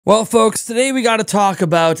Well, folks, today we got to talk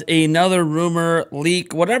about another rumor,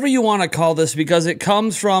 leak, whatever you want to call this, because it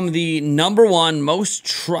comes from the #1 most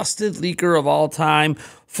trusted leaker of all time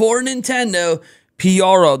for Nintendo,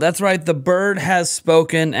 Pyoro. That's right, the bird has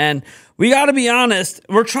spoken, and we got to be honest,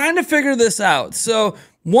 we're trying to figure this out. So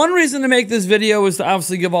one reason to make this video is to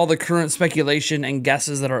obviously give all the current speculation and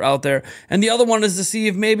guesses that are out there. And the other one is to see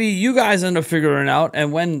if maybe you guys end up figuring out,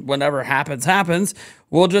 and whenever happens,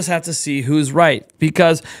 we'll just have to see who's right.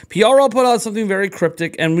 Because Pyoro put out something very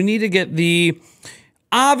cryptic, and we need to get the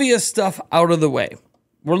obvious stuff out of the way.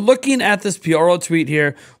 We're looking at this Pyoro tweet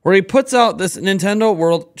here, where he puts out this Nintendo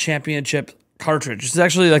World Championship cartridge. It's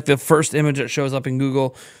actually like the first image that shows up in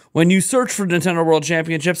Google when you search for Nintendo World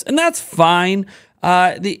Championships, and that's fine.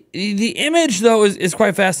 The image, though, is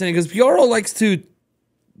quite fascinating because Pyoro likes to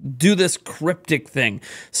do this cryptic thing.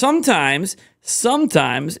 Sometimes,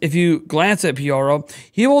 if you glance at Pyoro,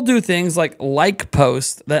 he will do things like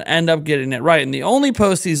posts that end up getting it right. And the only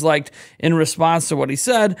post he's liked in response to what he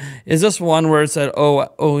said is this one where it said,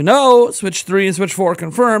 oh no, Switch 3 and Switch 4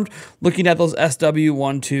 confirmed, looking at those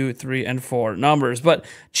SW1, 2, 3, and 4 numbers. But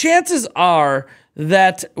chances are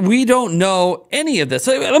that we don't know any of this.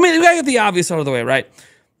 So we gotta get the obvious out of the way, right?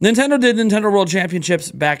 Nintendo did Nintendo World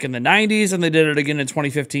Championships back in the 90s, and they did it again in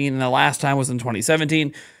 2015, and the last time was in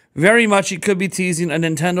 2017. Very much he could be teasing a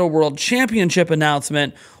Nintendo World Championship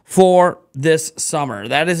announcement for this summer.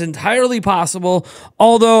 That is entirely possible,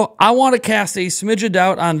 although I want to cast a smidge of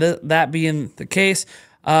doubt on that being the case.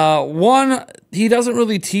 One, he doesn't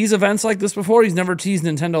really tease events like this before. He's never teased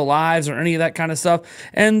Nintendo Lives or any of that kind of stuff.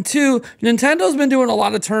 And two, Nintendo's been doing a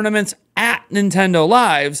lot of tournaments at Nintendo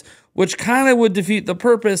Lives, which kind of would defeat the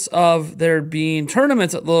purpose of there being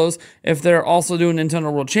tournaments at those if they're also doing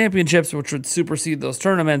Nintendo World Championships, which would supersede those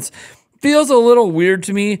tournaments. Feels a little weird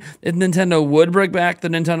to me if Nintendo would bring back the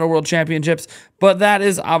Nintendo World Championships, but that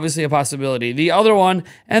is obviously a possibility. The other one,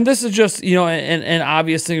 and this is just, an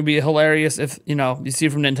obvious thing, would be hilarious if, you see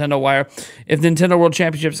from Nintendo Wire, if Nintendo World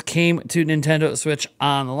Championships came to Nintendo Switch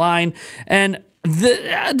Online. And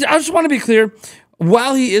I just want to be clear,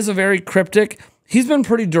 while he is a very cryptic, he's been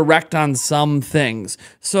pretty direct on some things.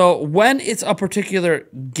 So when it's a particular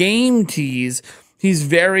game tease, he's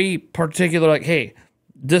very particular, like, hey,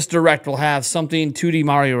 this direct will have something 2D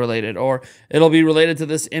Mario related, or it'll be related to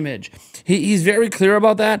this image. He's very clear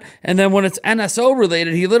about that. And then when it's NSO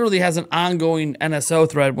related, he literally has an ongoing NSO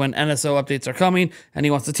thread when NSO updates are coming, and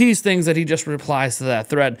he wants to tease things that he just replies to that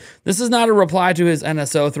thread. This is not a reply to his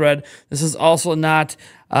NSO thread. This is also not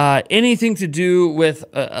anything to do with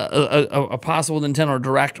a possible Nintendo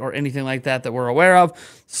Direct or anything like that we're aware of.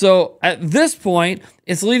 So at this point,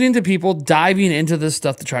 it's leading to people diving into this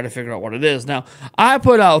stuff to try to figure out what it is. Now, I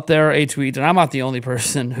put out there a tweet, and I'm not the only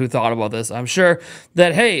person who thought about this, I'm sure,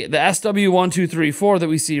 that, hey, the SW1, 2, 3, 4 that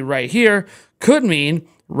we see right here could mean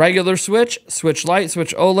regular Switch, Switch Lite,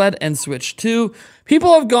 Switch OLED, and Switch 2.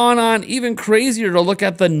 People have gone on even crazier to look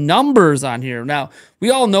at the numbers on here. Now, we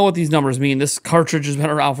all know what these numbers mean. This cartridge has been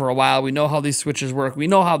around for a while. We know how these Switches work. We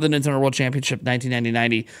know how the Nintendo World Championship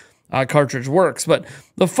 1990 cartridge works. But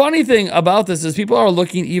the funny thing about this is people are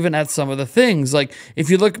looking even at some of the things. Like if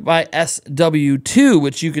you look by SW2,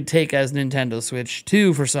 which you could take as Nintendo Switch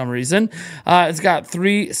 2 for some reason, it's got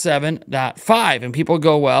 3.7.5. And people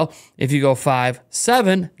go, well, if you go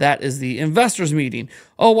 5.7, that is the investors meeting.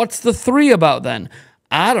 Oh, what's the 3 about then?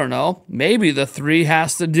 I don't know. Maybe the 3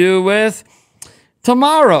 has to do with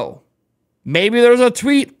tomorrow. Maybe there's a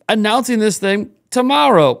tweet announcing this thing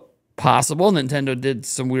tomorrow. Possible. Nintendo did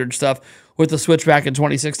some weird stuff with the Switch back in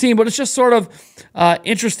 2016, but it's just sort of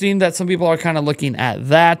interesting that some people are kind of looking at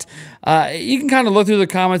that. You can kind of look through the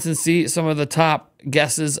comments and see some of the top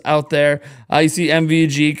guesses out there. You see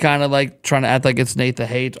MVG kind of like trying to act like it's Nate the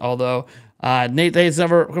Hate, although Nate the Hate's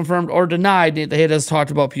never confirmed or denied. Nate the Hate has talked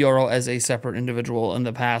about Pyoro as a separate individual in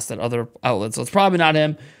the past at other outlets, so it's probably not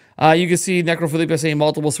him. You can see Necrophilippe saying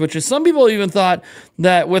multiple Switches. Some people even thought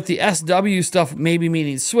that with the SW stuff maybe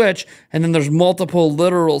meaning Switch, and then there's multiple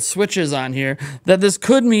literal Switches on here, that this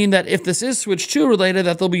could mean that if this is Switch 2 related,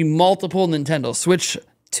 that there'll be multiple Nintendo Switch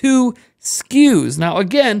 2 SKUs. Now,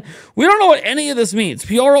 again, we don't know what any of this means.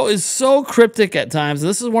 Pyoro is so cryptic at times.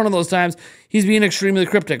 This is one of those times he's being extremely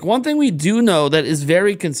cryptic. One thing we do know that is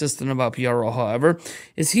very consistent about Pyoro, however,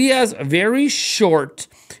 is he has very short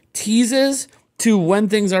teases to when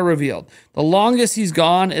things are revealed. The longest he's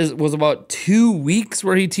gone was about 2 weeks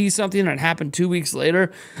where he teased something and it happened 2 weeks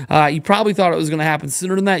later. You probably thought it was going to happen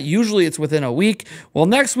sooner than that. Usually it's within a week. Well,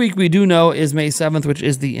 next week we do know is May 7th, which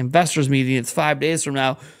is the investors meeting. It's 5 days from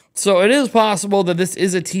now. So it is possible that this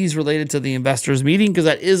is a tease related to the investors meeting, because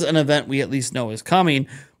that is an event we at least know is coming.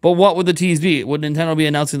 But what would the tease be? Would Nintendo be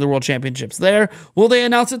announcing the World Championships there? Will they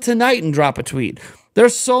announce it tonight and drop a tweet?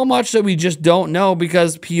 There's so much that we just don't know,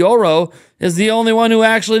 because Pyoro is the only one who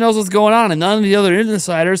actually knows what's going on, and none of the other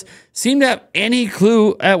insiders seem to have any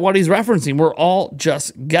clue at what he's referencing. We're all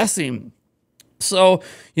just guessing. So,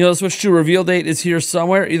 the Switch 2 reveal date is here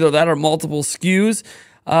somewhere, either that or multiple SKUs.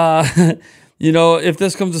 If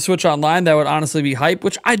this comes to Switch Online, that would honestly be hype,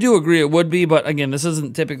 which I do agree it would be. But again, this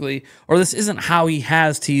isn't how he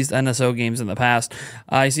has teased NSO games in the past.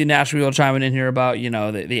 I see Nashville chiming in here about,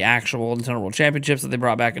 the actual Nintendo World Championships that they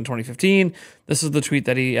brought back in 2015. This is the tweet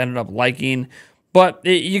that he ended up liking. But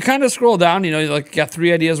you kind of scroll down, you got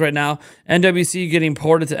 3 ideas right now. NWC getting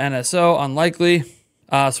ported to NSO, unlikely.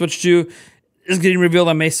 Switch 2 is getting revealed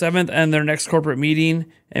on May 7th, and their next corporate meeting,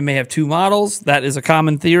 it may have 2 models. That is a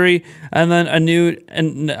common theory. And then a new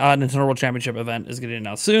Nintendo World Championship event is getting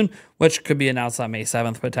announced soon, which could be announced on May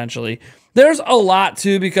 7th, potentially. There's a lot,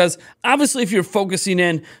 too, because obviously if you're focusing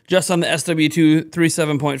in just on the SW2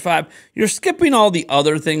 37.5, you're skipping all the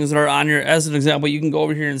other things that are on here. As an example, you can go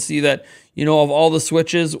over here and see that, of all the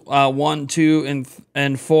switches, 1, 2,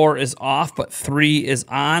 and 4 is off, but 3 is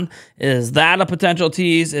on. Is that a potential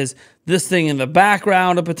tease? Is this thing in the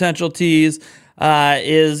background a potential tease?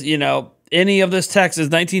 Is any of this text is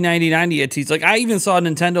 1990 a tease? Like, I even saw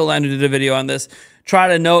Nintendo Land, who did a video on this, try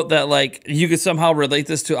to note that, like, you could somehow relate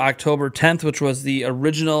this to October 10th, which was the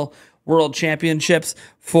original World Championships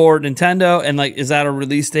for Nintendo, and, like, is that a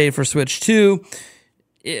release date for Switch 2?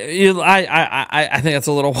 I think that's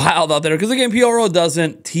a little wild out there, because again, Pyoro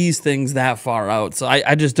doesn't tease things that far out, so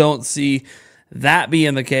I just don't see that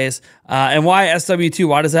being the case. And why SW2?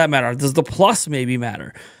 Why does that matter? Does the plus maybe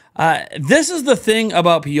matter? This is the thing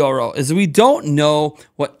about Pyoro, is we don't know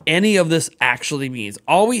what any of this actually means.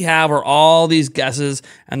 All we have are all these guesses,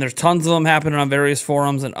 and there's tons of them happening on various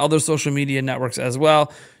forums and other social media networks as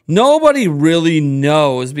well. Nobody really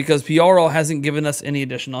knows, because Pyoro hasn't given us any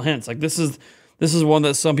additional hints. Like, this is one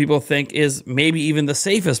that some people think is maybe even the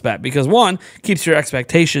safest bet, because 1, keeps your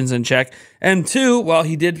expectations in check, and 2, well,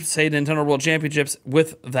 he did say Nintendo World Championships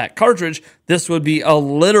with that cartridge. This would be a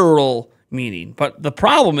literal meaning. But the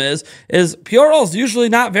problem is Pyoro is usually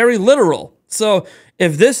not very literal. So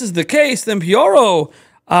if this is the case, then Pyoro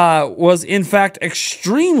was in fact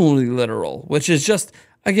extremely literal, which is just,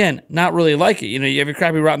 again, not really like it. You have your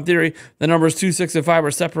crappy rotten theory. The numbers 2, 6, and 5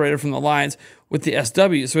 are separated from the lines with the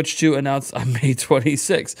SW. Switch 2 announced on May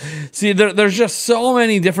 26th. See, there's just so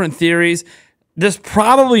many different theories. This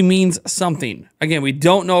probably means something. Again, we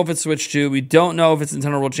don't know if it's Switch 2. We don't know if it's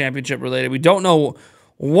Nintendo World Championship related. We don't know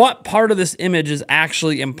what part of this image is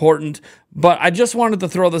actually important, but I just wanted to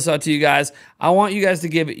throw this out to you guys. I want you guys to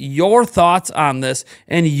give your thoughts on this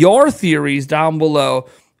and your theories down below.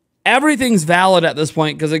 Everything's valid at this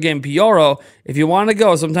point, because again, Pyoro, if you want to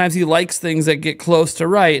go, sometimes he likes things that get close to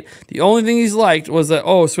right. The only thing he's liked was that,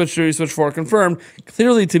 Switch 3, Switch 4 confirmed.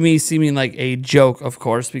 Clearly to me seeming like a joke, of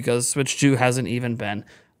course, because Switch 2 hasn't even been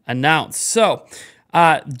announced. So,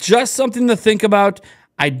 just something to think about.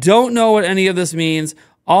 I don't know what any of this means.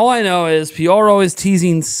 All I know is Pyoro is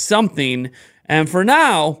teasing something, and for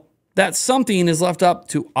now, that something is left up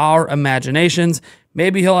to our imaginations.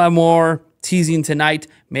 Maybe he'll have more teasing tonight.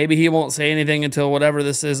 Maybe he won't say anything until whatever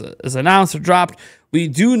this is announced or dropped. We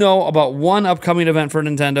do know about one upcoming event for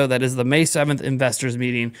Nintendo. That is the May 7th investors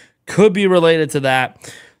meeting. Could be related to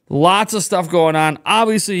that. Lots of stuff going on.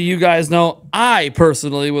 Obviously, you guys know I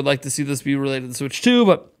personally would like to see this be related to Switch 2,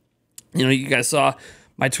 but you guys saw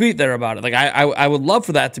my tweet there about it. Like, I would love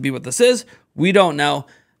for that to be what this is. We don't know.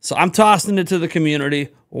 So I'm tossing it to the community.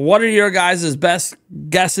 What are your guys' best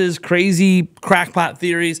guesses, crazy crackpot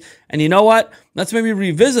theories? And you know what? Let's maybe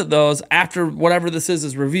revisit those after whatever this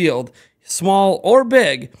is revealed, small or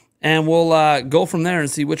big, and we'll go from there and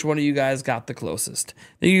see which one of you guys got the closest.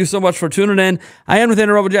 Thank you so much for tuning in. I am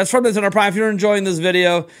Nathaniel RoboJets from Nintendo Prime. If you're enjoying this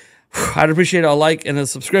video, I'd appreciate a like and a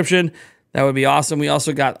subscription. That would be awesome. We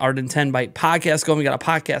also got our Nintendo Byte podcast going. We got a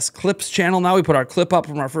podcast clips channel now. We put our clip up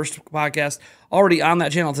from our first podcast already on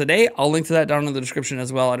that channel today. I'll link to that down in the description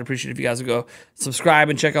as well. I'd appreciate if you guys would go subscribe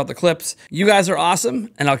and check out the clips. You guys are awesome,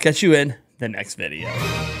 and I'll catch you in the next video.